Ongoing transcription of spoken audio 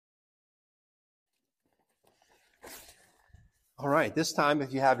All right, this time,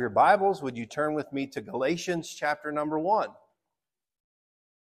 if you have your Bibles, would you turn with me to Galatians chapter number 1?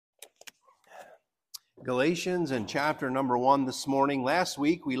 Galatians and chapter number 1 this morning. Last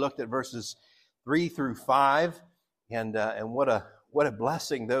week, we looked at verses 3 through 5, and what a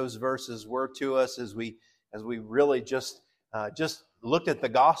blessing those verses were to us as we really just looked at the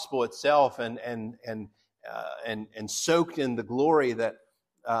gospel itself and soaked in the glory that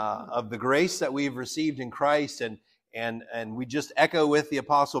of the grace that we've received in Christ, and we just echo with the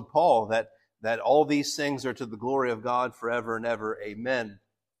Apostle Paul that all these things are to the glory of God forever and ever. Amen.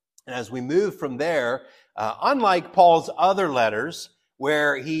 And as we move from there, unlike Paul's other letters,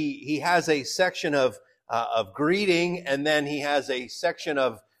 where he has a section of greeting and then he has a section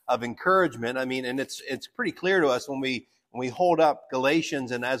of encouragement. I mean, and it's pretty clear to us when we hold up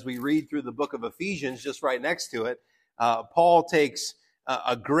Galatians and as we read through the book of Ephesians, just right next to it, Paul takes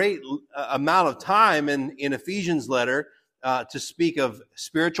a great amount of time in Ephesians letter to speak of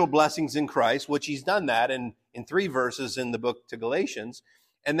spiritual blessings in Christ, which he's done that in 3 verses in the book to Galatians.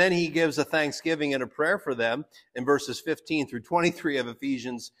 And then he gives a thanksgiving and a prayer for them in verses 15 through 23 of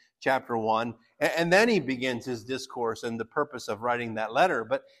Ephesians chapter 1. And then he begins his discourse and the purpose of writing that letter.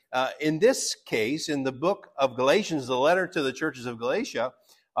 But in this case, in the book of Galatians, the letter to the churches of Galatia,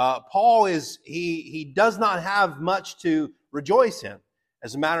 Paul he does not have much to rejoice in.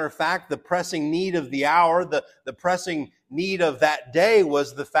 As a matter of fact, the pressing need of the hour, the pressing need of that day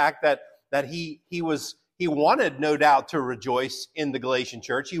was the fact that he wanted, no doubt, to rejoice in the Galatian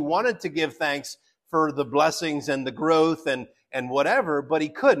church. He wanted to give thanks for the blessings and the growth and whatever, but he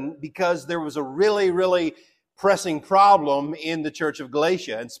couldn't because there was a really, really pressing problem in the church of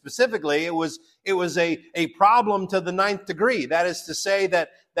Galatia. And specifically, it was a problem to the 9th degree. That is to say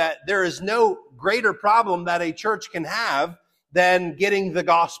that there is no greater problem that a church can have than getting the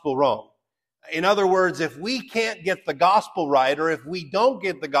gospel wrong. In other words, if we can't get the gospel right, or if we don't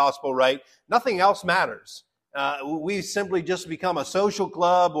get the gospel right, nothing else matters. We simply just become a social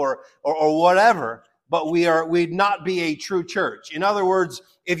club or whatever, but we'd not be a true church. In other words,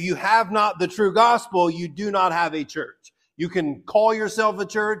 if you have not the true gospel, you do not have a church. You can call yourself a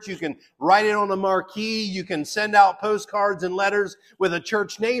church, you can write it on a marquee, you can send out postcards and letters with a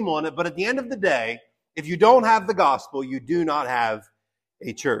church name on it, but at the end of the day, if you don't have the gospel, you do not have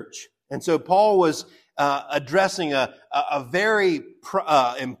a church. And so Paul was addressing a very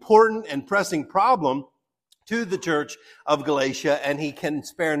important and pressing problem to the church of Galatia, and he can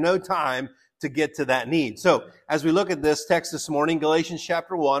spare no time to get to that need. So as we look at this text this morning, Galatians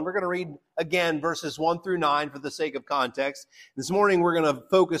chapter 1, we're going to read again verses 1 through 9 for the sake of context. This morning we're going to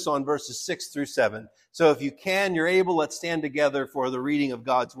focus on verses 6 through 7. So if you can, you're able, let's stand together for the reading of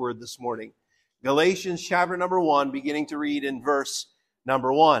God's word this morning. Galatians chapter number 1, beginning to read in verse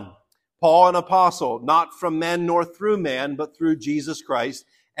number 1. Paul, an apostle, not from men nor through man, but through Jesus Christ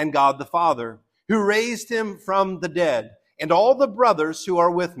and God the Father, who raised him from the dead, and all the brothers who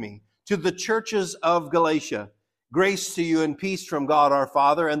are with me, to the churches of Galatia. Grace to you and peace from God our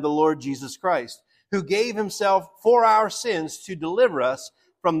Father and the Lord Jesus Christ, who gave himself for our sins to deliver us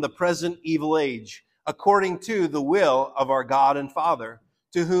from the present evil age, according to the will of our God and Father,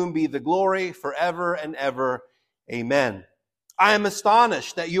 to whom be the glory forever and ever. Amen. I am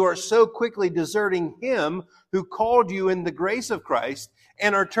astonished that you are so quickly deserting him who called you in the grace of Christ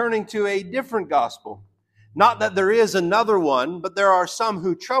and are turning to a different gospel. Not that there is another one, but there are some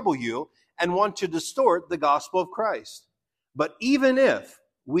who trouble you and want to distort the gospel of Christ. But even if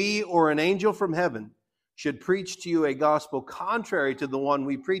we or an angel from heaven should preach to you a gospel contrary to the one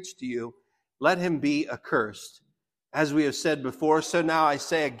we preach to you, let him be accursed. As we have said before, so now I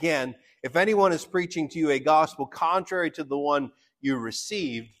say again, if anyone is preaching to you a gospel contrary to the one you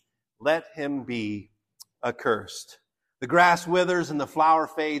received, let him be accursed. The grass withers and the flower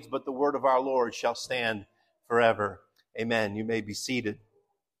fades, but the word of our Lord shall stand forever. Amen. You may be seated.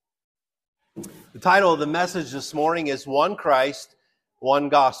 The title of the message this morning is One Christ, One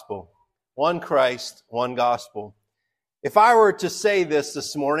Gospel. One Christ, One Gospel. If I were to say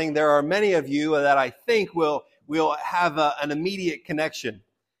this morning, there are many of you that I think will have an immediate connection.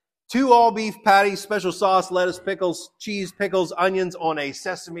 2 all beef patties, special sauce, lettuce, pickles, cheese, pickles, onions on a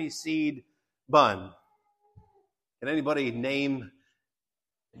sesame seed bun. Can anybody name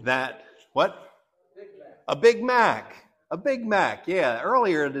that? What? A Big Mac. A Big Mac. Yeah,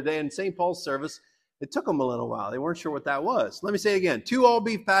 earlier today in St. Paul's service, it took them a little while. They weren't sure what that was. Let me say it again. 2 all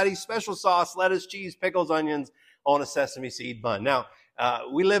beef patties, special sauce, lettuce, cheese, pickles, onions on a sesame seed bun. Now,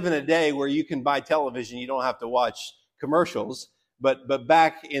 we live in a day where you can buy television. You don't have to watch commercials. But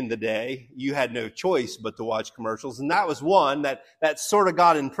back in the day, you had no choice but to watch commercials. And that was one that sort of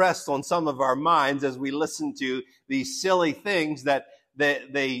got impressed on some of our minds as we listened to these silly things that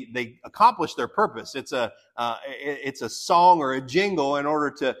they accomplish their purpose. It's a song or a jingle in order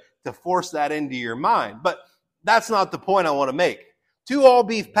to force that into your mind. But that's not the point I want to make. 2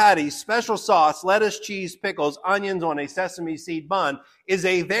 all-beef patties, special sauce, lettuce, cheese, pickles, onions on a sesame seed bun is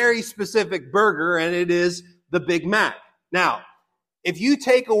a very specific burger, and it is the Big Mac. Now, if you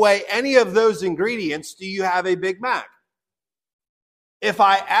take away any of those ingredients, do you have a Big Mac? If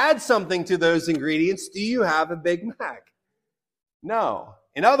I add something to those ingredients, do you have a Big Mac? No.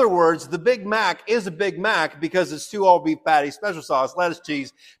 In other words, the Big Mac is a Big Mac because it's 2 all-beef patties, special sauce, lettuce,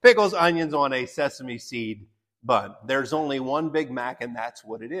 cheese, pickles, onions on a sesame seed bun. There's only one Big Mac, and that's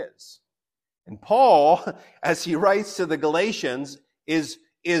what it is. And Paul, as he writes to the Galatians, is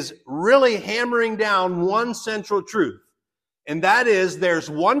really hammering down one central truth. And that is,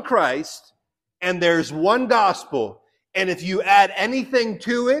 there's one Christ and there's one gospel. And if you add anything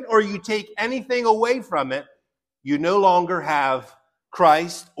to it or you take anything away from it, you no longer have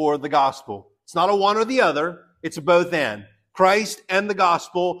Christ or the gospel. It's not a one or the other. It's a both and. Christ and the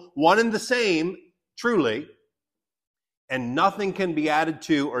gospel, one and the same, truly. And nothing can be added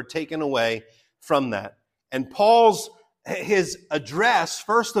to or taken away from that. And his address,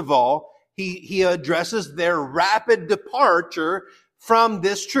 first of all, he addresses their rapid departure from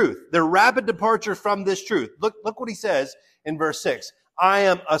this truth. Their rapid departure from this truth. Look what he says in verse 6. I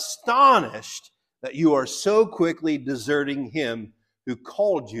am astonished that you are so quickly deserting him who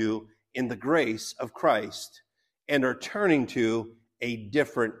called you in the grace of Christ and are turning to a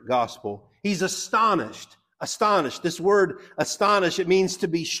different gospel. He's astonished. Astonished. This word astonish, it means to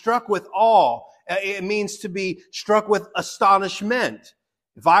be struck with awe. It means to be struck with astonishment.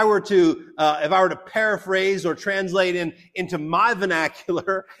 If I were to paraphrase or translate into my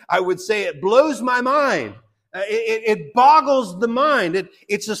vernacular, I would say it blows my mind. It boggles the mind.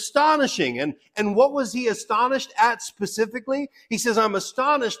 It's astonishing. And what was he astonished at specifically? He says, I'm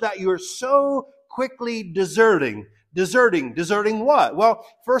astonished that you're so quickly deserting. Deserting what? Well,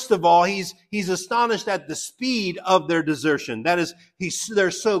 first of all, he's astonished at the speed of their desertion. That is,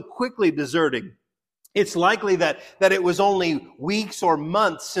 they're so quickly deserting. It's likely that it was only weeks or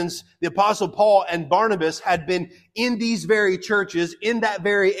months since the Apostle Paul and Barnabas had been in these very churches, in that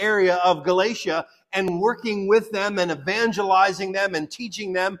very area of Galatia, and working with them and evangelizing them and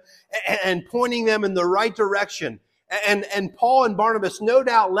teaching them and pointing them in the right direction. And Paul and Barnabas no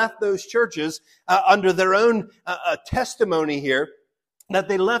doubt left those churches under their own testimony here, that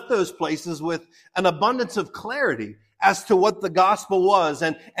they left those places with an abundance of clarity as to what the gospel was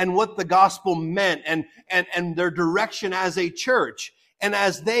and what the gospel meant and their direction as a church. And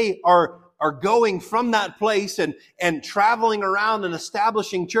as they are going from that place and traveling around and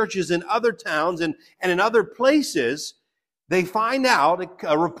establishing churches in other towns and in other places, they find out,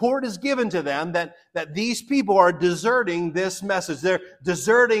 a report is given to them that these people are deserting this message. They're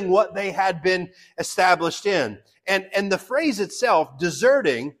deserting what they had been established in. And the phrase itself,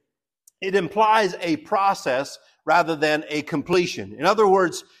 deserting, it implies a process rather than a completion. In other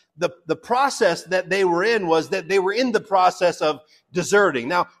words, the process that they were in was that they were in the process of deserting.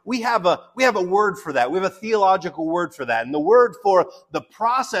 Now, we have a word for that. We have a theological word for that. And the word for the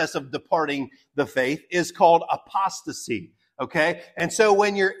process of departing the faith is called apostasy. Okay? And so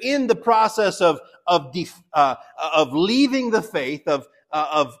when you're in the process of leaving the faith,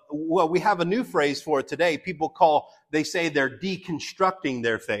 well, we have a new phrase for it today. They say they're deconstructing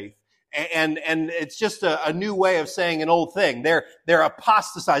their faith. And it's just a new way of saying an old thing. They're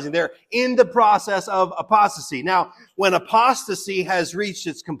apostatizing. They're in the process of apostasy. Now, when apostasy has reached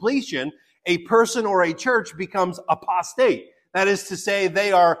its completion, a person or a church becomes apostate. That is to say,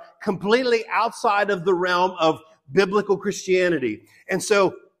 they are completely outside of the realm of biblical Christianity. And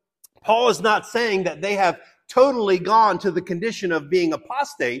so, Paul is not saying that they have totally gone to the condition of being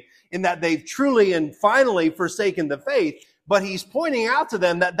apostate in that they've truly and finally forsaken the faith. But he's pointing out to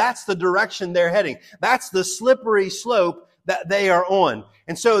them that that's the direction they're heading. That's the slippery slope that they are on.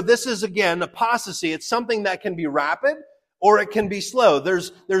 And so this is, again, apostasy. It's something that can be rapid or it can be slow.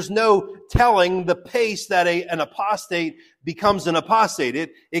 There's no telling the pace that an apostate becomes an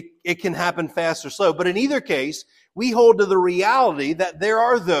apostate. It can happen fast or slow. But in either case, we hold to the reality that there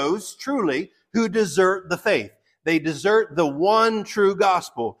are those, truly, who desert the faith. They desert the one true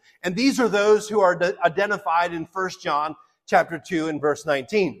gospel. And these are those who are identified in 1 John chapter 2 and verse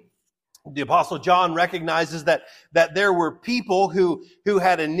 19. The Apostle John recognizes that there were people who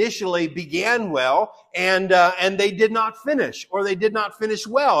had initially began well and they did not finish, or they did not finish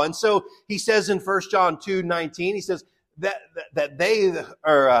well. And so he says in 1 John 2:19, he says, that they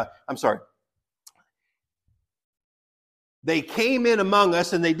are, they came in among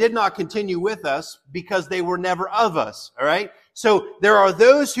us and they did not continue with us because they were never of us, all right? So there are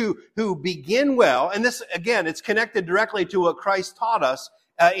those who begin well, and this, again, it's connected directly to what Christ taught us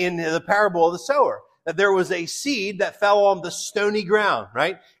in the parable of the sower, that there was a seed that fell on the stony ground,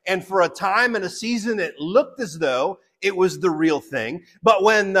 right? And for a time and a season, it looked as though it was the real thing. But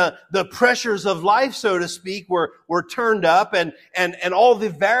when the pressures of life, so to speak, were turned up and all the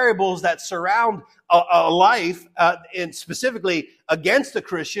variables that surround a life, and specifically against a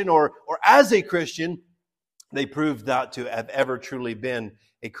Christian or as a Christian, they proved not to have ever truly been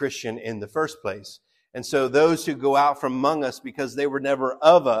a Christian in the first place. And so those who go out from among us because they were never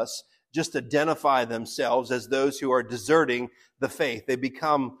of us just identify themselves as those who are deserting the faith. They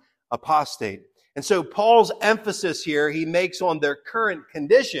become apostate. And so Paul's emphasis here, he makes on their current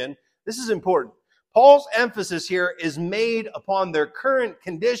condition. This is important. Paul's emphasis here is made upon their current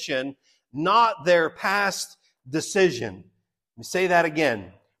condition, not their past decision. Let me say that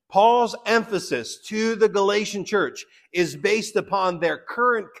again. Paul's emphasis to the Galatian church is based upon their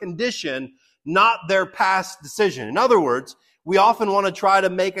current condition, not their past decision. In other words, we often want to try to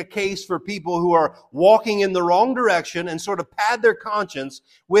make a case for people who are walking in the wrong direction and sort of pad their conscience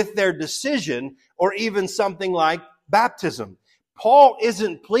with their decision or even something like baptism. Paul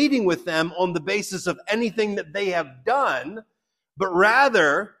isn't pleading with them on the basis of anything that they have done, but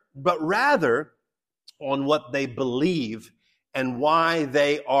rather on what they believe and why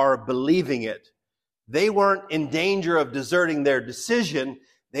they are believing it. They weren't in danger of deserting their decision.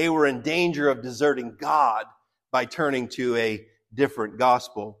 They were in danger of deserting God by turning to a different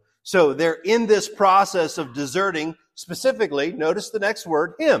gospel. So they're in this process of deserting, specifically, notice the next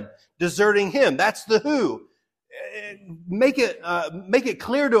word, him. Deserting him. That's the who. Make it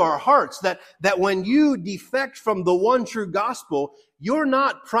clear to our hearts that when you defect from the one true gospel, you're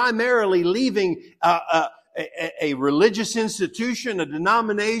not primarily leaving a religious institution, a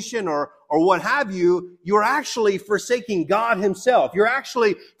denomination, or what have you. You're actually forsaking God himself. You're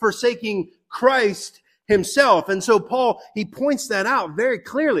actually forsaking Christ himself. And so Paul, he points that out very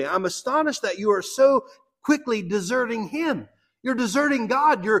clearly. I'm astonished that you are so quickly deserting him. You're deserting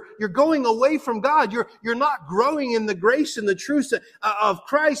God. You're going away from God. You're not growing in the grace and the truth of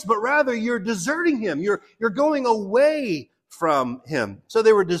Christ, but rather you're deserting him. You're going away from him. So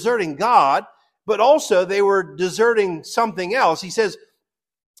they were deserting God, but also they were deserting something else. He says,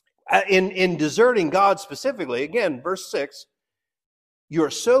 in deserting God specifically, again, verse 6,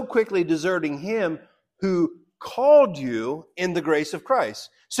 you're so quickly deserting him who called you in the grace of Christ.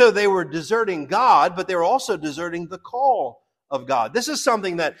 So they were deserting God, but they were also deserting the call of God. This is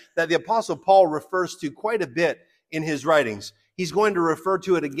something that the Apostle Paul refers to quite a bit in his writings. He's going to refer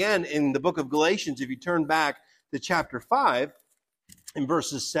to it again in the book of Galatians. If you turn back to chapter 5, in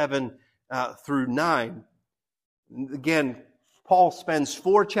verses 7 through 9. Again, Paul spends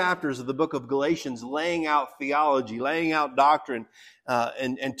 4 chapters of the book of Galatians laying out theology, laying out doctrine,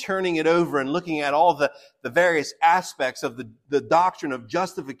 and turning it over and looking at all the various aspects of the doctrine of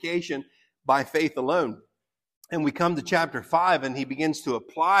justification by faith alone. And we come to chapter 5, and he begins to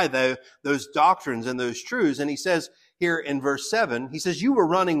apply those doctrines and those truths. And he says here in verse 7, he says, you were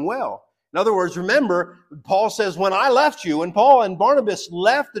running well. In other words, remember, Paul says, when I left you, when Paul and Barnabas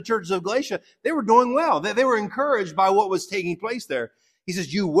left the churches of Galatia, they were doing well. They were encouraged by what was taking place there. He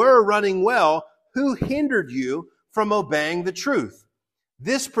says, you were running well. Who hindered you from obeying the truth?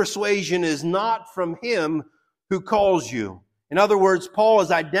 This persuasion is not from him who calls you. In other words, Paul is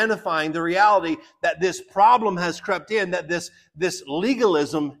identifying the reality that this problem has crept in, that this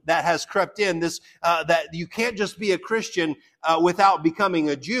legalism that has crept in, that you can't just be a Christian without becoming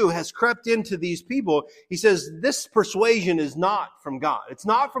a Jew, has crept into these people. He says this persuasion is not from God. It's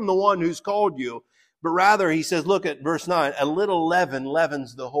not from the one who's called you, but rather, he says, look at verse 9, a little leaven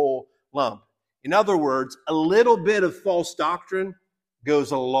leavens the whole lump. In other words, a little bit of false doctrine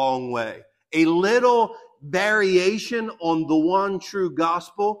goes a long way. A little variation on the one true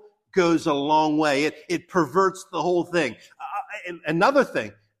gospel goes a long way. It perverts the whole thing. Another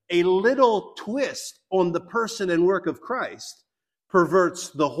thing, a little twist on the person and work of Christ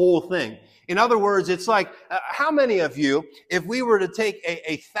perverts the whole thing. In other words, it's like, how many of you, if we were to take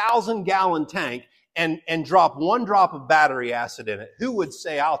a 1,000-gallon tank and drop 1 drop of battery acid in it, who would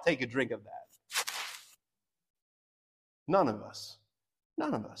say, I'll take a drink of that? None of us.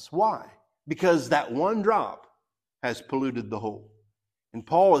 None of us. Why? Because that 1 drop has polluted the whole. And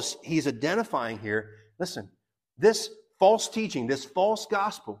Paul he's identifying here, listen, this false teaching, this false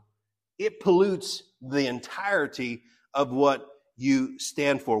gospel, it pollutes the entirety of what you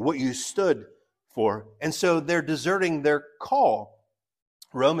stand for, what you stood for. And so they're deserting their call.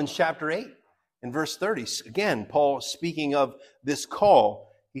 Romans chapter 8 and verse 30. Again, Paul speaking of this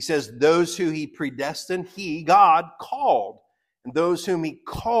call. He says, those who he predestined, he, God, called. And those whom he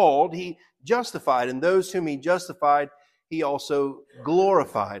called, he justified. And those whom he justified, he also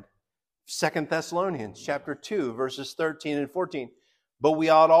glorified. 2 Thessalonians chapter 2, verses 13 and 14. But we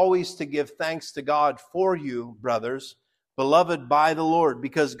ought always to give thanks to God for you, brothers, beloved by the Lord,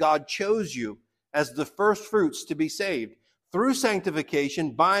 because God chose you as the first fruits to be saved through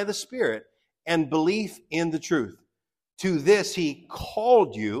sanctification by the Spirit and belief in the truth. To this he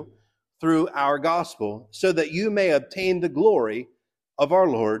called you through our gospel, so that you may obtain the glory of our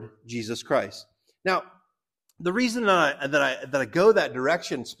Lord Jesus Christ. Now, the reason that I go that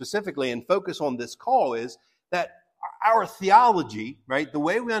direction specifically and focus on this call is that our theology, right, the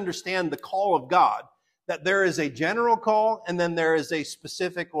way we understand the call of God, that there is a general call and then there is a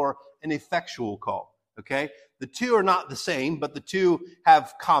specific or an effectual call, okay? The two are not the same, but the two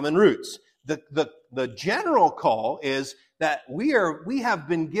have common roots. The general call is that we have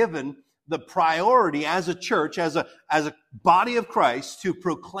been given the priority as a church, as a body of Christ, to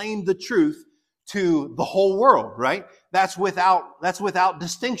proclaim the truth to the whole world, right? That's without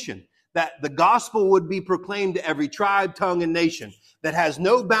distinction. That the gospel would be proclaimed to every tribe, tongue, and nation, that has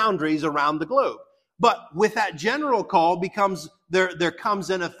no boundaries around the globe. But with that general call there comes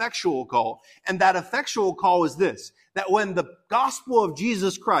an effectual call. And that effectual call is this, that when the gospel of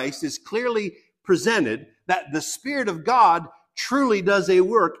Jesus Christ is clearly presented, that the Spirit of God truly does a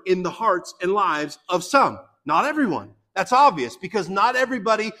work in the hearts and lives of some. Not everyone. That's obvious, because not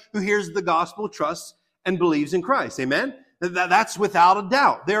everybody who hears the gospel trusts and believes in Christ. Amen? That's without a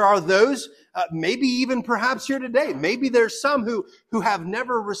doubt. There are those, maybe even perhaps here today, maybe there's some who have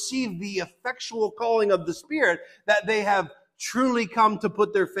never received the effectual calling of the Spirit, that they have truly come to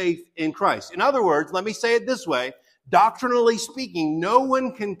put their faith in Christ. In other words, let me say it this way, doctrinally speaking, no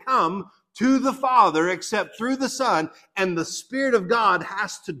one can come to the Father except through the Son, and the Spirit of God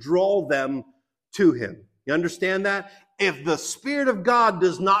has to draw them to Him. You understand that? If the Spirit of God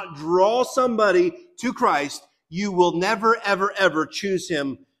does not draw somebody to Christ, you will never, ever, ever choose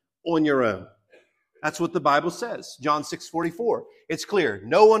Him on your own. That's what the Bible says. John 6:44. It's clear.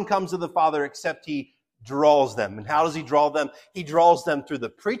 No one comes to the Father except He draws them. And how does He draw them? He draws them through the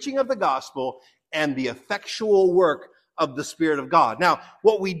preaching of the gospel and the effectual work of the Spirit of God. Now,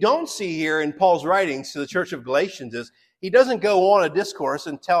 what we don't see here in Paul's writings to the church of Galatians is he doesn't go on a discourse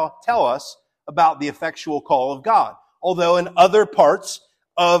and tell us about the effectual call of God. Although in other parts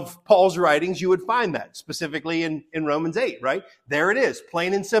of Paul's writings, you would find that, specifically in Romans 8, right? There it is,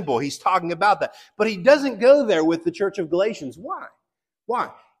 plain and simple. He's talking about that. But he doesn't go there with the church of Galatians. Why?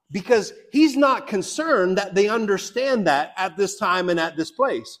 Why? Because he's not concerned that they understand that at this time and at this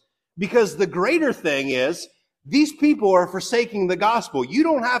place. Because the greater thing is, these people are forsaking the gospel. You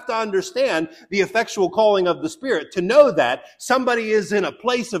don't have to understand the effectual calling of the Spirit to know that somebody is in a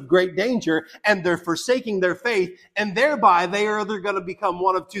place of great danger and they're forsaking their faith, and thereby they are either going to become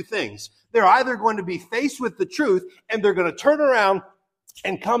one of two things. They're either going to be faced with the truth and they're going to turn around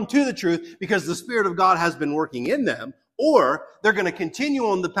and come to the truth because the Spirit of God has been working in them, or they're going to continue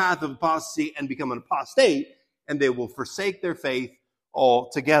on the path of apostasy and become an apostate, and they will forsake their faith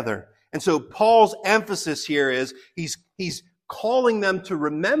altogether. And so Paul's emphasis here is he's calling them to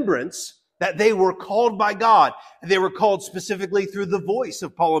remembrance that they were called by God. They were called specifically through the voice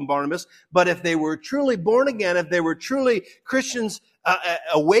of Paul and Barnabas. But if they were truly born again, if they were truly Christians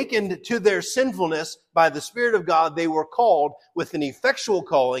awakened to their sinfulness by the Spirit of God, they were called with an effectual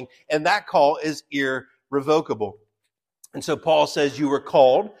calling, and that call is irrevocable. And so Paul says you were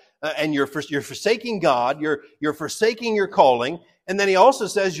called, and you're forsaking God, you're forsaking your calling. And then he also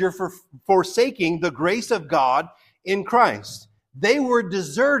says you're forsaking the grace of God in Christ. They were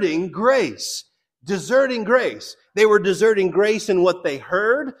deserting grace. Deserting grace. They were deserting grace in what they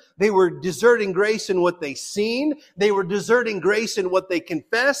heard. They were deserting grace in what they seen. They were deserting grace in what they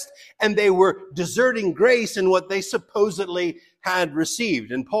confessed. And they were deserting grace in what they supposedly had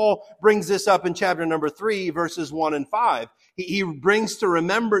received. And Paul brings this up in chapter number 3, verses 1 and 5. He brings to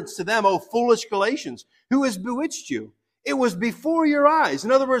remembrance to them, O foolish Galatians, who has bewitched you? It was before your eyes.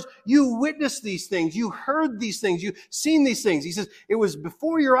 In other words, you witnessed these things. You heard these things. You've seen these things. He says, it was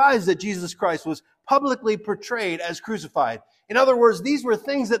before your eyes that Jesus Christ was publicly portrayed as crucified. In other words, these were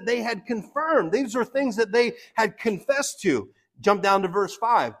things that they had confirmed. These were things that they had confessed to. Jump down to verse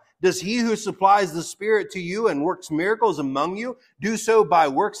 5. Does he who supplies the Spirit to you and works miracles among you do so by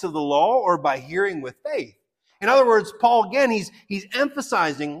works of the law or by hearing with faith? In other words, Paul, again, he's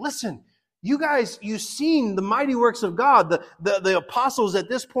emphasizing, listen, You guys, you've seen the mighty works of God. The apostles at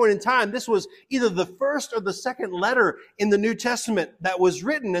this point in time, this was either the first or the second letter in the New Testament that was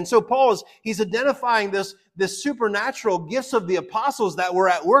written. And so he's identifying this supernatural gifts of the apostles that were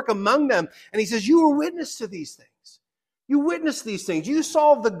at work among them. And he says, you were witness to these things. You witnessed these things. You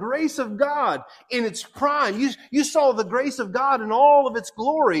saw the grace of God in its prime. You saw the grace of God in all of its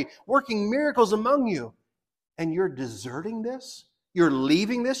glory, working miracles among you. And you're deserting this? You're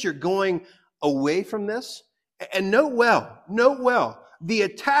leaving this? You're going away from this? And note well, the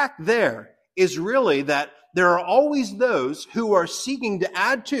attack there is really that there are always those who are seeking to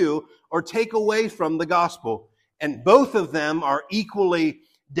add to or take away from the gospel. And both of them are equally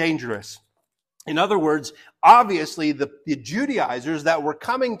dangerous. In other words, obviously the Judaizers that were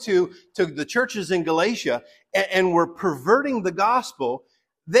coming to the churches in Galatia and were perverting the gospel,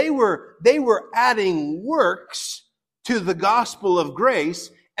 they were adding works to the gospel of grace.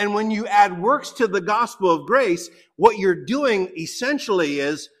 And when you add works to the gospel of grace, what you're doing essentially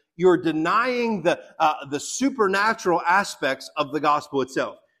is you're denying the supernatural aspects of the gospel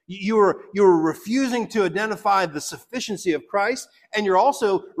itself. You're refusing to identify the sufficiency of Christ, and you're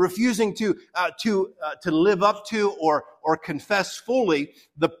also refusing to live up to or confess fully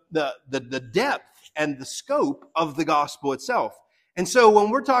the depth and the scope of the gospel itself. And so when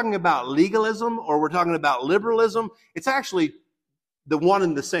we're talking about legalism or we're talking about liberalism, it's actually the one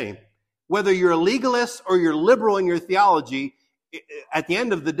and the same. Whether you're a legalist or you're liberal in your theology, at the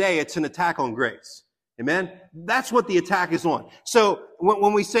end of the day, it's an attack on grace. Amen? That's what the attack is on. So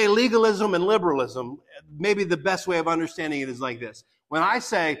when we say legalism and liberalism, maybe the best way of understanding it is like this. When I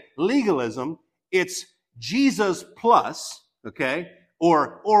say legalism, it's Jesus plus, okay?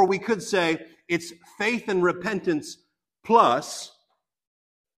 Or we could say it's faith and repentance plus.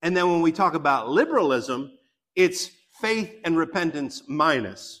 And then when we talk about liberalism, it's faith and repentance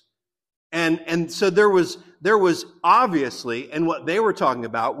minus. And so there was obviously, and what they were talking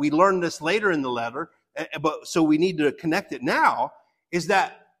about, we learned this later in the letter, but so we need to connect it now, is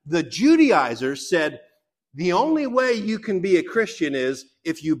that the Judaizers said, the only way you can be a Christian is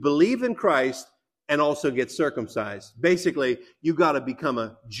if you believe in Christ and also get circumcised. Basically, you've got to become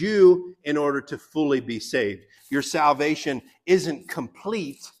a Jew in order to fully be saved. Your salvation isn't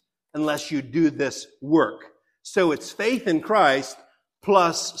complete unless you do this work. So it's faith in Christ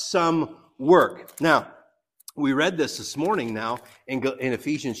plus some work. Now, we read this morning now in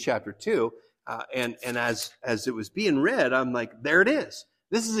Ephesians chapter 2. And as it was being read, I'm like, there it is.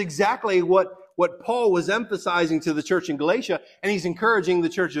 This is exactly what Paul was emphasizing to the church in Galatia, and he's encouraging the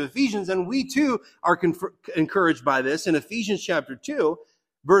church of Ephesians, and we too are encouraged by this. In Ephesians chapter 2,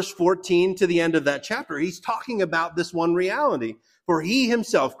 verse 14 to the end of that chapter, he's talking about this one reality. For he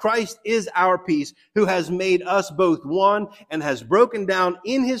himself, Christ, is our peace, who has made us both one and has broken down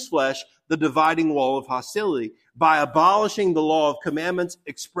in his flesh the dividing wall of hostility by abolishing the law of commandments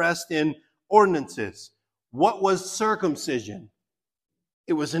expressed in ordinances. What was circumcision?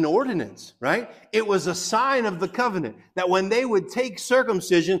 It was an ordinance, right? It was a sign of the covenant that when they would take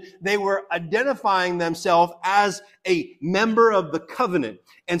circumcision, they were identifying themselves as a member of the covenant.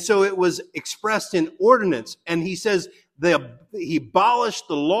 And so it was expressed in ordinance. And he says he abolished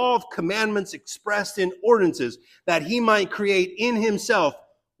the law of commandments expressed in ordinances that he might create in himself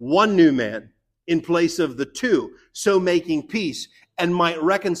one new man in place of the two, so making peace, and might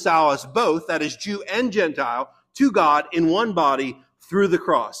reconcile us both, that is Jew and Gentile, to God in one body through the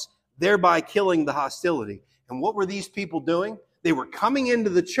cross, thereby killing the hostility. And what were these people doing? They were coming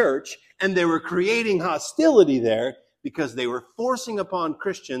into the church and they were creating hostility there because they were forcing upon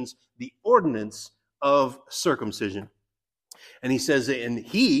Christians the ordinance of circumcision. And he says, and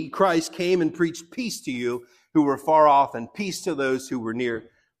he, Christ, came and preached peace to you who were far off and peace to those who were near.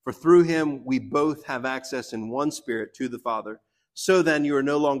 For through him we both have access in one spirit to the Father. So then you are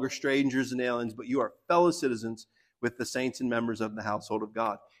no longer strangers and aliens, but you are fellow citizens with the saints and members of the household of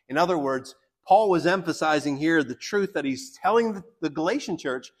God. In other words, Paul was emphasizing here the truth that he's telling the Galatian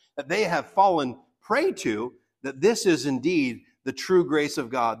church that they have fallen prey to, that this is indeed the true grace of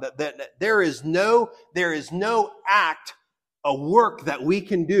God, that there is no act, a work that we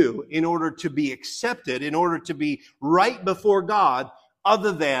can do in order to be accepted, in order to be right before God,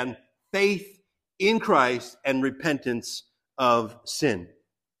 other than faith in Christ and repentance of sin.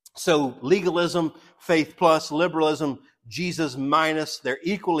 So legalism, faith plus, liberalism, Jesus minus, they're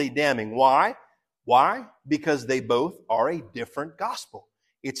equally damning. Why? Why? Because they both are a different gospel.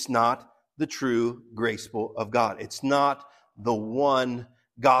 It's not the true gospel of God. It's not the one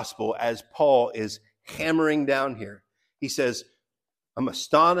gospel, as Paul is hammering down here. He says, I'm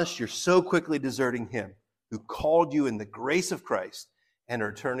astonished you're so quickly deserting him who called you in the grace of Christ and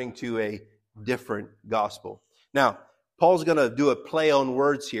are turning to a different gospel. Now, Paul's going to do a play on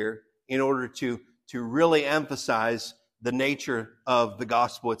words here in order to really emphasize the nature of the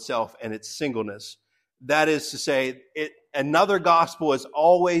gospel itself and its singleness. That is to say, another gospel is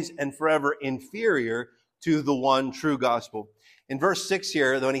always and forever inferior to the one true gospel. In verse 6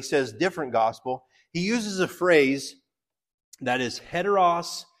 here, when he says different gospel, he uses a phrase that is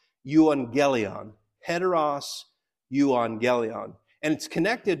heteros euangelion. Heteros euangelion. And it's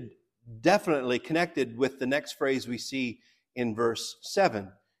definitely connected with the next phrase we see in verse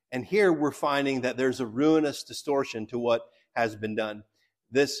 7. And here we're finding that there's a ruinous distortion to what has been done.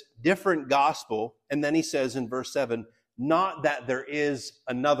 This different gospel, and then he says in verse 7, not that there is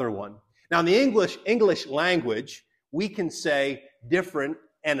another one. Now in the English language, we can say different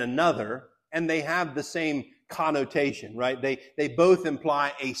and another, and they have the same connotation, right? They both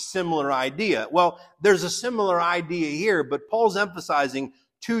imply a similar idea. Well, there's a similar idea here, but Paul's emphasizing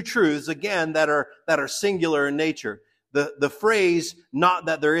two truths, again, that are singular in nature. The phrase, not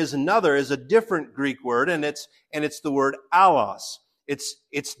that there is another, is a different Greek word, and it's the word allos.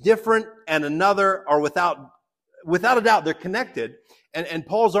 It's different and another are without a doubt, they're connected. And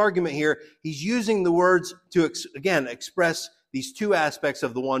Paul's argument here, he's using the words to, again, express these two aspects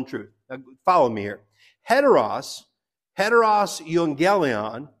of the one truth. Now, follow me here. Heteros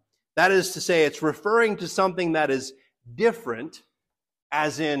euangelion, that is to say, it's referring to something that is different,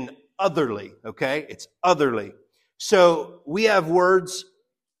 as in otherly, okay? It's otherly. So we have words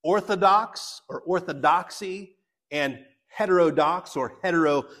orthodox or orthodoxy and heterodox or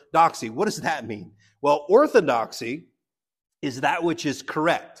heterodoxy. What does that mean? Well, orthodoxy is that which is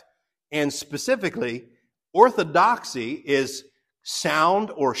correct. And specifically, orthodoxy is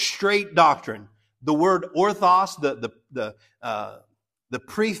sound or straight doctrine. The word orthos, the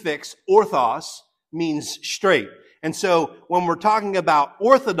prefix orthos means straight. And so when we're talking about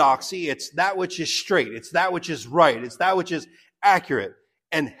orthodoxy, it's that which is straight. It's that which is right. It's that which is accurate.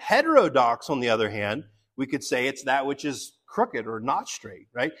 And heterodox, on the other hand, we could say it's that which is crooked or not straight,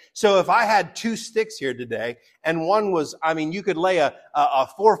 right? So if I had two sticks here today, and one was, you could lay a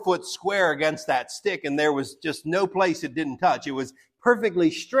 4-foot square against that stick, and there was just no place it didn't touch. It was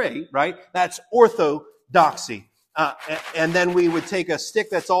perfectly straight, right? That's orthodoxy. And then we would take a stick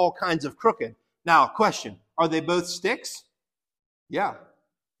that's all kinds of crooked. Now, question, are they both sticks? Yeah.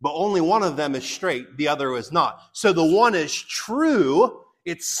 But only one of them is straight, the other is not. So the one is true,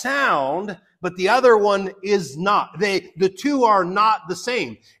 it's sound, but the other one is not. The two are not the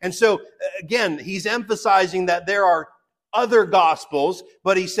same. And so, again, he's emphasizing that there are other gospels,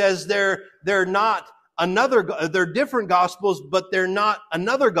 but he says they're different gospels, but they're not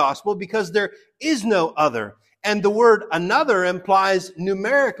another gospel because there is no other. And the word another implies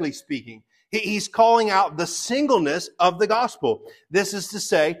numerically speaking. He's calling out the singleness of the gospel. This is to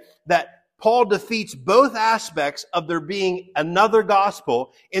say that Paul defeats both aspects of there being another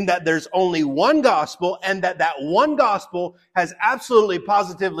gospel in that there's only one gospel and that one gospel has absolutely,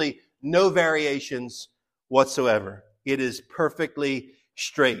 positively no variations whatsoever. It is perfectly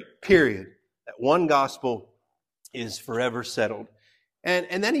straight, period. That one gospel is forever settled.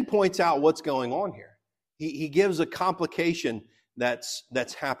 And then he points out what's going on here. He gives a complication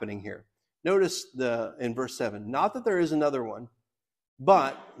that's happening here. Notice in verse 7, not that there is another one,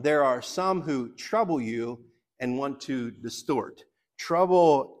 but there are some who trouble you and want to distort.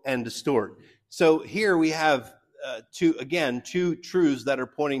 Trouble and distort. So here we have two truths that are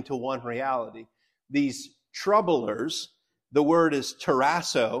pointing to one reality. These troublers, the word is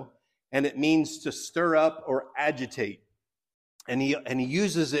tarasso, and it means to stir up or agitate. And he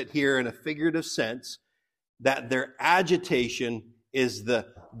uses it here in a figurative sense that their agitation is the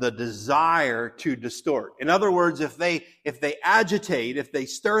desire to distort. In other words, if they agitate, if they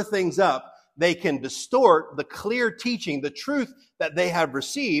stir things up, they can distort the clear teaching, the truth that they have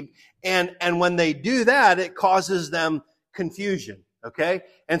received. And when they do that, it causes them confusion. Okay?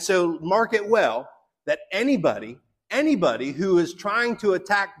 And so mark it well that anybody who is trying to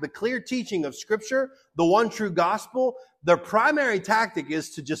attack the clear teaching of Scripture, the one true gospel, their primary tactic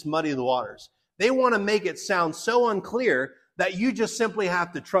is to just muddy the waters. They want to make it sound so unclear that you just simply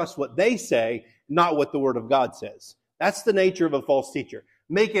have to trust what they say, not what the Word of God says. That's the nature of a false teacher.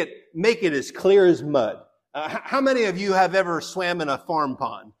 Make it as clear as mud. How many of you have ever swam in a farm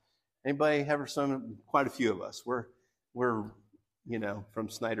pond? Anybody ever swum? Quite a few of us. We're from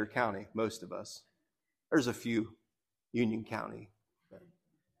Snyder County, most of us. There's a few Union County.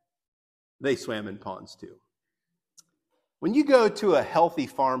 They swam in ponds too. When you go to a healthy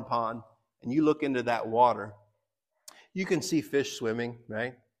farm pond and you look into that water, you can see fish swimming,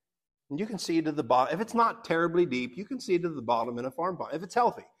 right? And you can see to the bottom. If it's not terribly deep, you can see to the bottom in a farm pond, if it's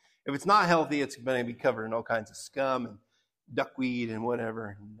healthy. If it's not healthy, it's going to be covered in all kinds of scum and duckweed and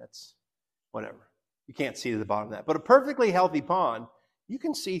whatever. And that's whatever. You can't see to the bottom of that. But a perfectly healthy pond, you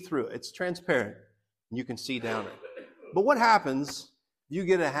can see through it. It's transparent. And you can see down it. But what happens, you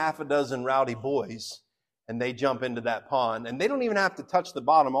get a half a dozen rowdy boys, and they jump into that pond, and they don't even have to touch the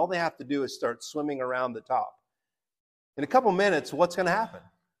bottom. All they have to do is start swimming around the top. In a couple minutes, what's going to happen?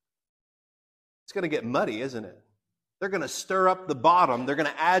 It's going to get muddy, isn't it? They're going to stir up the bottom. They're going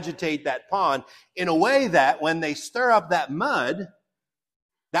to agitate that pond in a way that when they stir up that mud,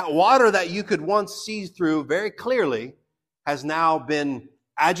 that water that you could once see through very clearly has now been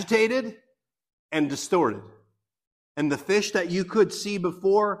agitated and distorted. And the fish that you could see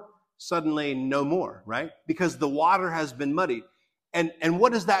before, suddenly no more, right? Because the water has been muddied. And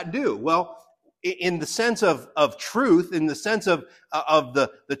what does that do? Well, in the sense of truth, in the sense of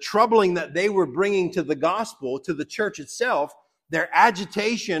the troubling that they were bringing to the gospel, to the church itself, their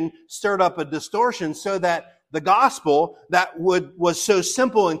agitation stirred up a distortion so that the gospel that was so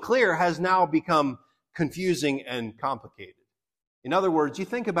simple and clear has now become confusing and complicated. In other words, you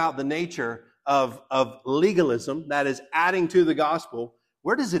think about the nature of legalism that is adding to the gospel.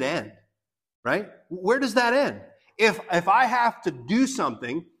 Where does it end? Right? Where does that end? If I have to do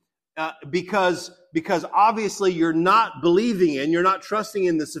something because obviously you're not believing in, you're not trusting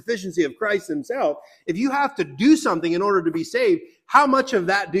in the sufficiency of Christ himself, if you have to do something in order to be saved, how much of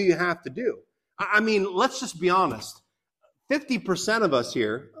that do you have to do? I mean, let's just be honest. 50% of us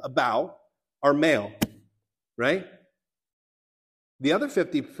here about are male, right? The other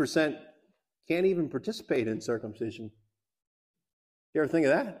 50% can't even participate in circumcision. You ever think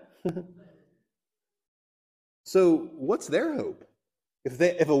of that? So what's their hope?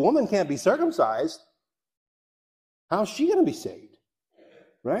 If a woman can't be circumcised, how's she going to be saved?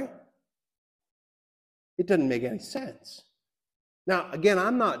 Right? It doesn't make any sense. Now, again,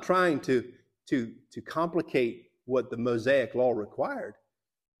 I'm not trying to complicate what the Mosaic law required,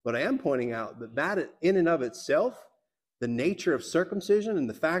 but I am pointing out that in and of itself, the nature of circumcision and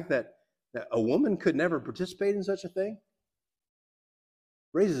the fact that a woman could never participate in such a thing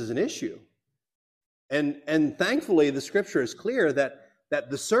raises an issue. And thankfully, the scripture is clear that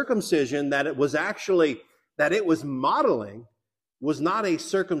the circumcision that it was modeling was not a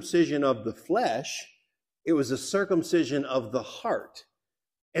circumcision of the flesh, it was a circumcision of the heart.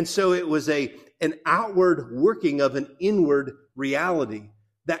 And so it was an outward working of an inward reality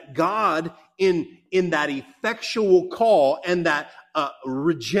that God, in that effectual call and that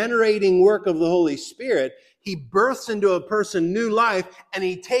regenerating work of the Holy Spirit, he births into a person new life, and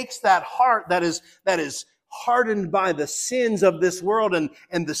he takes that heart that is hardened by the sins of this world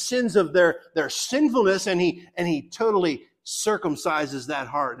and the sins of their sinfulness, and he totally circumcises that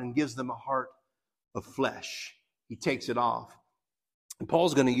heart and gives them a heart of flesh. He takes it off. And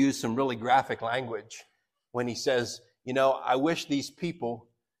Paul's going to use some really graphic language when he says, I wish these people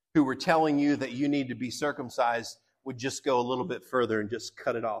who were telling you that you need to be circumcised would just go a little bit further and just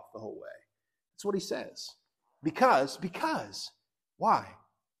cut it off the whole way. That's what he says. Because, why?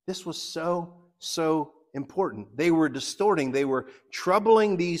 This was so important. They were distorting, they were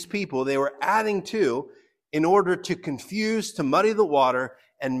troubling these people, they were adding to in order to confuse, to muddy the water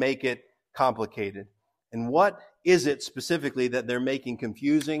and make it complicated. And what is it specifically that they're making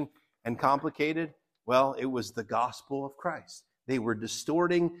confusing and complicated? Well, it was the gospel of Christ. They were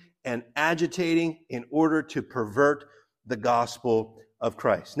distorting and agitating in order to pervert the gospel of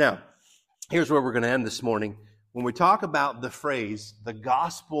Christ. Now, here's where we're going to end this morning. When we talk about the phrase, the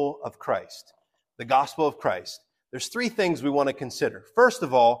gospel of Christ, there's three things we want to consider. First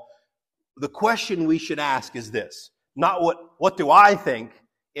of all, the question we should ask is this: not what do I think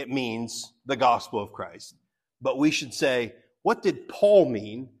it means, the gospel of Christ, but we should say, what did Paul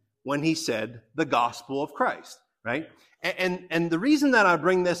mean when he said the gospel of Christ, right? And the reason that I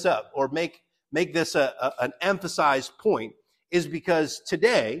bring this up or make this an emphasized point is because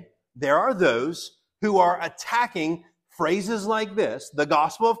today there are those who are attacking phrases like this, the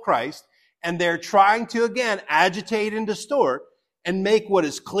gospel of Christ, and they're trying to, again, agitate and distort and make what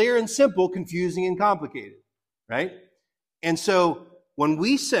is clear and simple confusing and complicated, right? And so when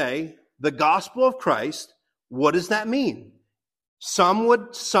we say the gospel of Christ, what does that mean? Some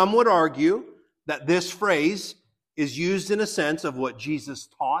would argue that this phrase is used in a sense of what Jesus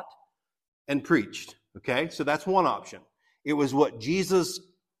taught and preached, okay? So that's one option. It was what Jesus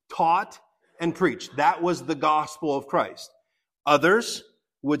taught and preached. That was the gospel of Christ. Others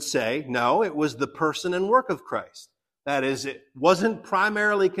would say, no, it was the person and work of Christ. That is, it wasn't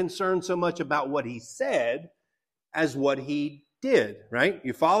primarily concerned so much about what he said as what he did, right?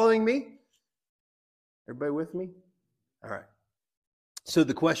 You following me? Everybody with me? All right. So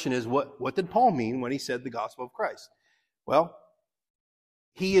the question is, what did Paul mean when he said the gospel of Christ? Well,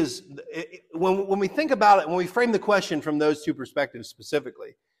 he is, when we think about it, when we frame the question from those two perspectives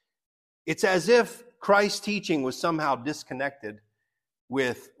specifically, it's as if Christ's teaching was somehow disconnected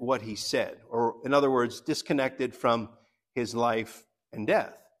with what he said, or in other words, disconnected from his life and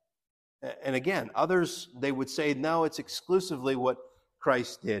death. And again, others, they would say, no, it's exclusively what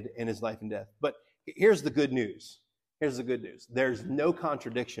Christ did in his life and death. But here's the good news. Here's the good news. There's no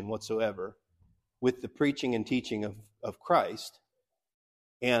contradiction whatsoever with the preaching and teaching of Christ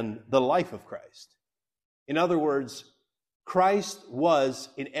and the life of Christ. In other words, Christ was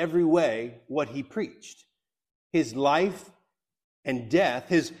in every way what he preached. His life and death,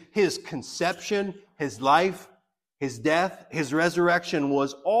 his conception, his life, his death, his resurrection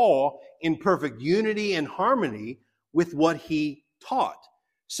was all in perfect unity and harmony with what he taught.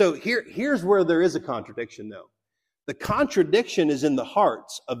 So here's where there is a contradiction, though. The contradiction is in the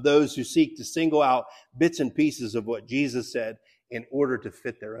hearts of those who seek to single out bits and pieces of what Jesus said in order to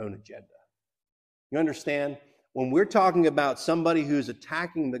fit their own agenda. You understand? When we're talking about somebody who's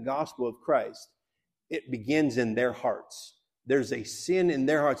attacking the gospel of Christ, it begins in their hearts. There's a sin in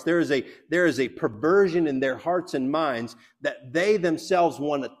their hearts. There is a perversion in their hearts and minds that they themselves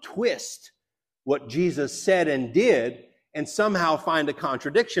want to twist what Jesus said and did and somehow find a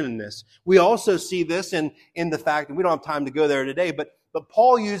contradiction in this. We also see this in the fact, and we don't have time to go there today, but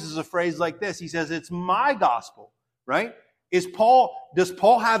Paul uses a phrase like this. He says, it's my gospel, right? Does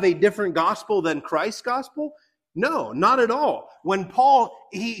Paul have a different gospel than Christ's gospel? No, not at all. When Paul,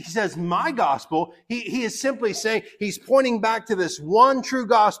 he says my gospel, he is simply saying, he's pointing back to this one true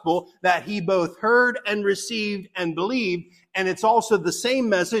gospel that he both heard and received and believed. And it's also the same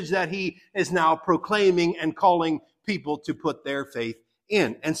message that he is now proclaiming and calling people to put their faith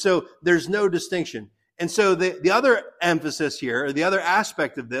in. And so there's no distinction. And so the other emphasis here, or the other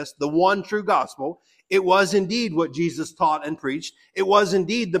aspect of this, the one true gospel, it was indeed what Jesus taught and preached. It was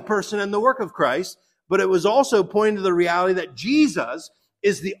indeed the person and the work of Christ, but it was also pointing to the reality that Jesus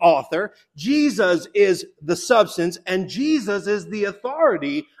is the author, Jesus is the substance, and Jesus is the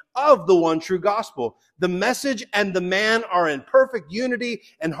authority of the one true gospel. The message and the man are in perfect unity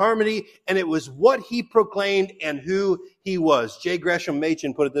and harmony, and it was what he proclaimed and who he was. J. Gresham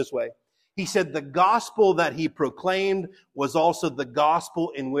Machen put it this way. He said the gospel that he proclaimed was also the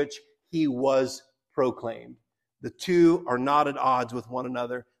gospel in which he was proclaimed. The two are not at odds with one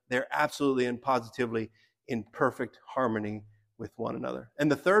another. They're absolutely and positively in perfect harmony with one another. And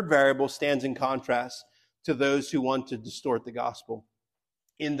the third variable stands in contrast to those who want to distort the gospel,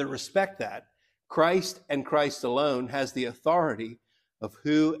 in the respect that Christ and Christ alone has the authority of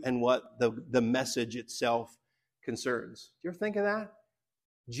who and what the message itself concerns. Do you ever think of that?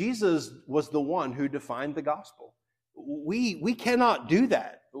 Jesus was the one who defined the gospel. We cannot do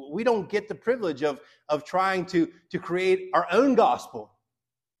that. We don't get the privilege of trying to create our own gospel.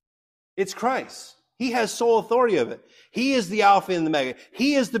 It's Christ. He has sole authority of it. He is the Alpha and the Omega.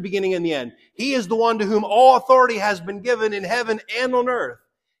 He is the beginning and the end. He is the one to whom all authority has been given in heaven and on earth.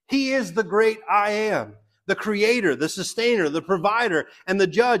 He is the great I am, the creator, the sustainer, the provider, and the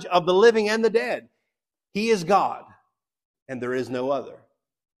judge of the living and the dead. He is God, and there is no other.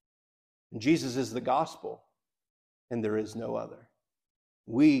 And Jesus is the gospel, and there is no other.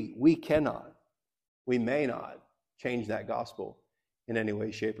 We cannot, we may not change that gospel in any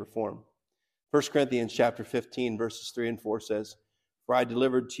way, shape, or form. 1 Corinthians chapter 15, verses 3 and 4 says, "For I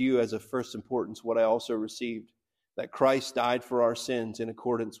delivered to you as of first importance what I also received, that Christ died for our sins in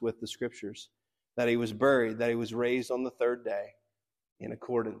accordance with the Scriptures, that he was buried, that he was raised on the third day in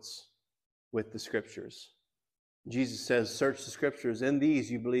accordance with the Scriptures." Jesus says, search the Scriptures. In these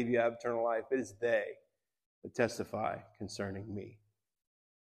you believe you have eternal life. It is they that testify concerning me.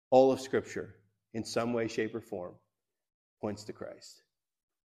 All of Scripture, in some way, shape, or form, points to Christ.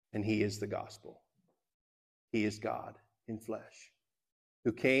 And he is the gospel. He is God in flesh,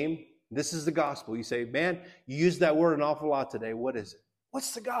 who came. This is the gospel. You say, man, you use that word an awful lot today. What is it?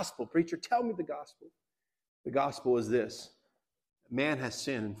 What's the gospel, preacher? Tell me the gospel. The gospel is this. Man has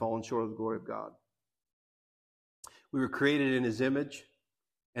sinned and fallen short of the glory of God. We were created in his image,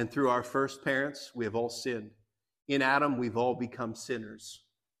 and through our first parents, we have all sinned. In Adam, we've all become sinners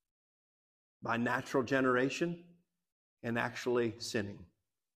by natural generation and actually sinning.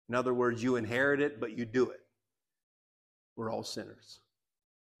 In other words, you inherit it, but you do it. We're all sinners.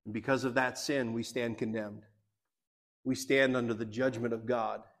 And because of that sin, we stand condemned. We stand under the judgment of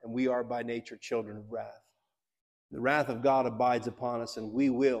God, and we are by nature children of wrath. The wrath of God abides upon us, and we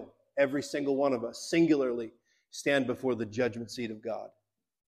will, every single one of us, singularly, stand before the judgment seat of God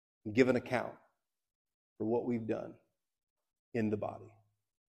and give an account for what we've done in the body.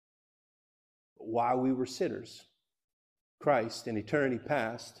 But while we were sinners, Christ, in eternity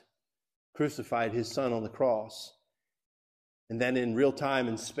past, crucified his Son on the cross. And then in real time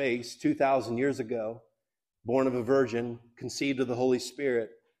and space, 2,000 years ago, born of a virgin, conceived of the Holy Spirit,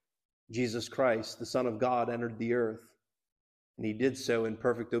 Jesus Christ, the Son of God, entered the earth. And he did so in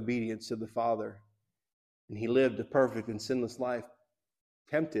perfect obedience to the Father. And he lived a perfect and sinless life,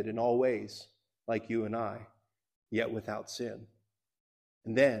 tempted in all ways, like you and I, yet without sin.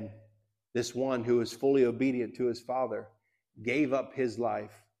 And then, this one who was fully obedient to his Father gave up his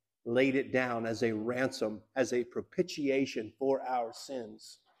life, laid it down as a ransom, as a propitiation for our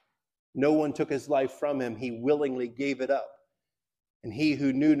sins. No one took his life from him. He willingly gave it up. And he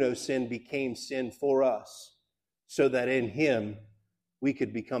who knew no sin became sin for us, so that in him we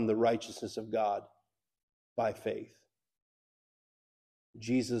could become the righteousness of God by faith.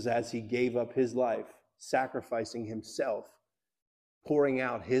 Jesus, as he gave up his life, sacrificing himself, pouring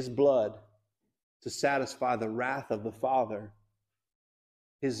out his blood to satisfy the wrath of the Father,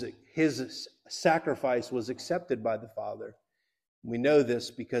 his sacrifice was accepted by the Father. We know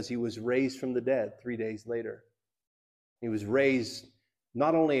this because he was raised from the dead 3 days later. He was raised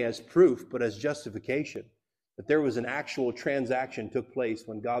not only as proof, but as justification, that there was an actual transaction took place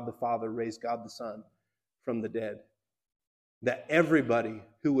when God the Father raised God the Son from the dead. That everybody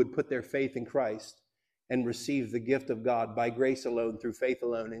who would put their faith in Christ and receive the gift of God by grace alone, through faith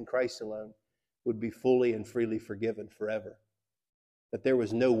alone, in Christ alone, would be fully and freely forgiven forever. That there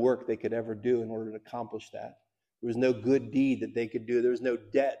was no work they could ever do in order to accomplish that. There was no good deed that they could do. There was no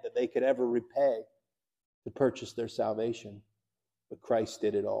debt that they could ever repay to purchase their salvation. But Christ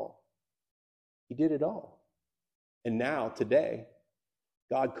did it all. He did it all. And now, today,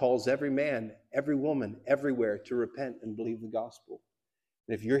 God calls every man, every woman, everywhere to repent and believe the gospel.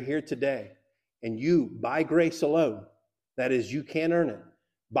 And if you're here today and you, by grace alone, that is, you can't earn it,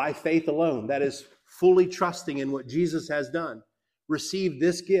 by faith alone, that is, fully trusting in what Jesus has done, receive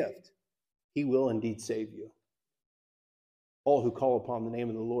this gift, he will indeed save you. All who call upon the name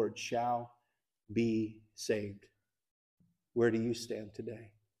of the Lord shall be saved. Where do you stand today?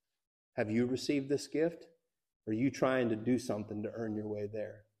 Have you received this gift? Or are you trying to do something to earn your way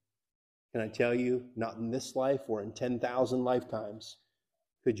there? Can I tell you, not in this life or in 10,000 lifetimes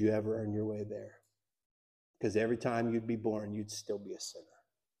could you ever earn your way there. Because every time you'd be born, you'd still be a sinner.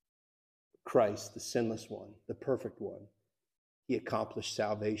 Christ, the sinless one, the perfect one, he accomplished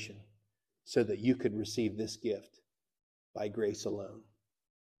salvation so that you could receive this gift by grace alone.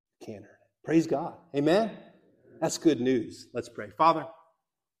 You can't earn it. Praise God. Amen? That's good news. Let's pray. Father,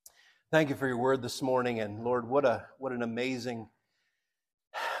 thank you for your word this morning. And Lord, what an amazing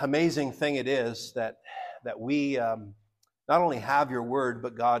thing it is that we not only have your word,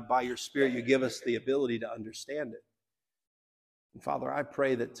 but God, by your Spirit, you give us the ability to understand it. And Father, I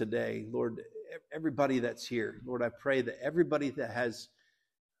pray that today, Lord, everybody that's here, Lord, I pray that everybody that has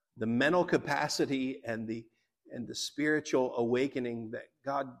the mental capacity and the spiritual awakening that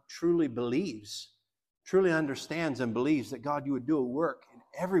God truly believes, truly understands and believes that God, you would do a work in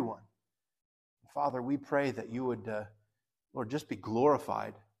everyone. Father, we pray that you would, Lord, just be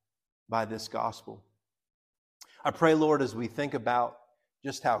glorified by this gospel. I pray, Lord, as we think about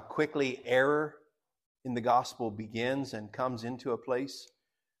just how quickly error in the gospel begins and comes into a place,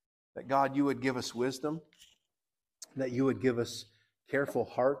 that God, you would give us wisdom, that you would give us careful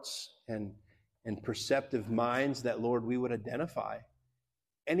hearts and perceptive minds, that, Lord, we would identify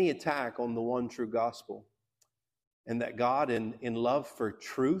any attack on the one true gospel, and that, God, in love for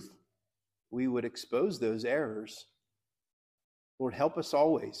truth, we would expose those errors. Lord, help us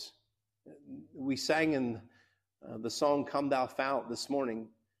always. We sang in the song, Come Thou Fount, this morning,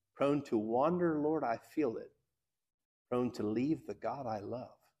 prone to wander, Lord, I feel it. Prone to leave the God I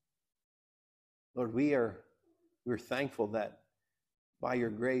love. Lord, we're thankful that by your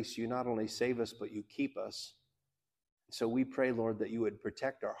grace, you not only save us, but you keep us. So we pray, Lord, that you would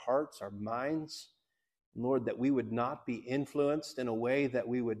protect our hearts, our minds. Lord, that we would not be influenced in a way that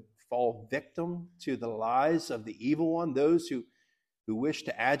we would fall victim to the lies of the evil one, those who wish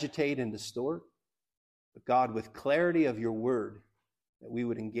to agitate and distort. But God, with clarity of your word, that we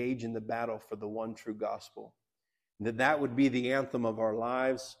would engage in the battle for the one true gospel. And that would be the anthem of our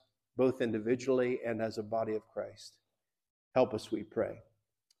lives, both individually and as a body of Christ. Help us, we pray.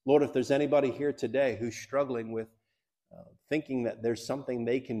 Lord, if there's anybody here today who's struggling with thinking that there's something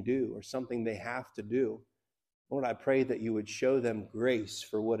they can do or something they have to do, Lord, I pray that you would show them grace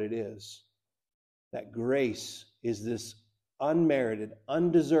for what it is. That grace is this unmerited,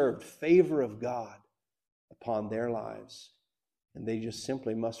 undeserved favor of God upon their lives. And they just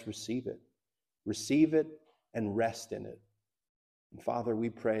simply must receive it. Receive it and rest in it. And Father, we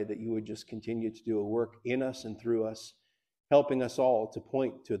pray that you would just continue to do a work in us and through us, helping us all to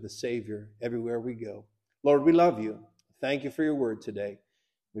point to the Savior everywhere we go. Lord, we love you. Thank you for your word today.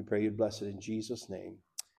 We pray you'd bless it in Jesus' name.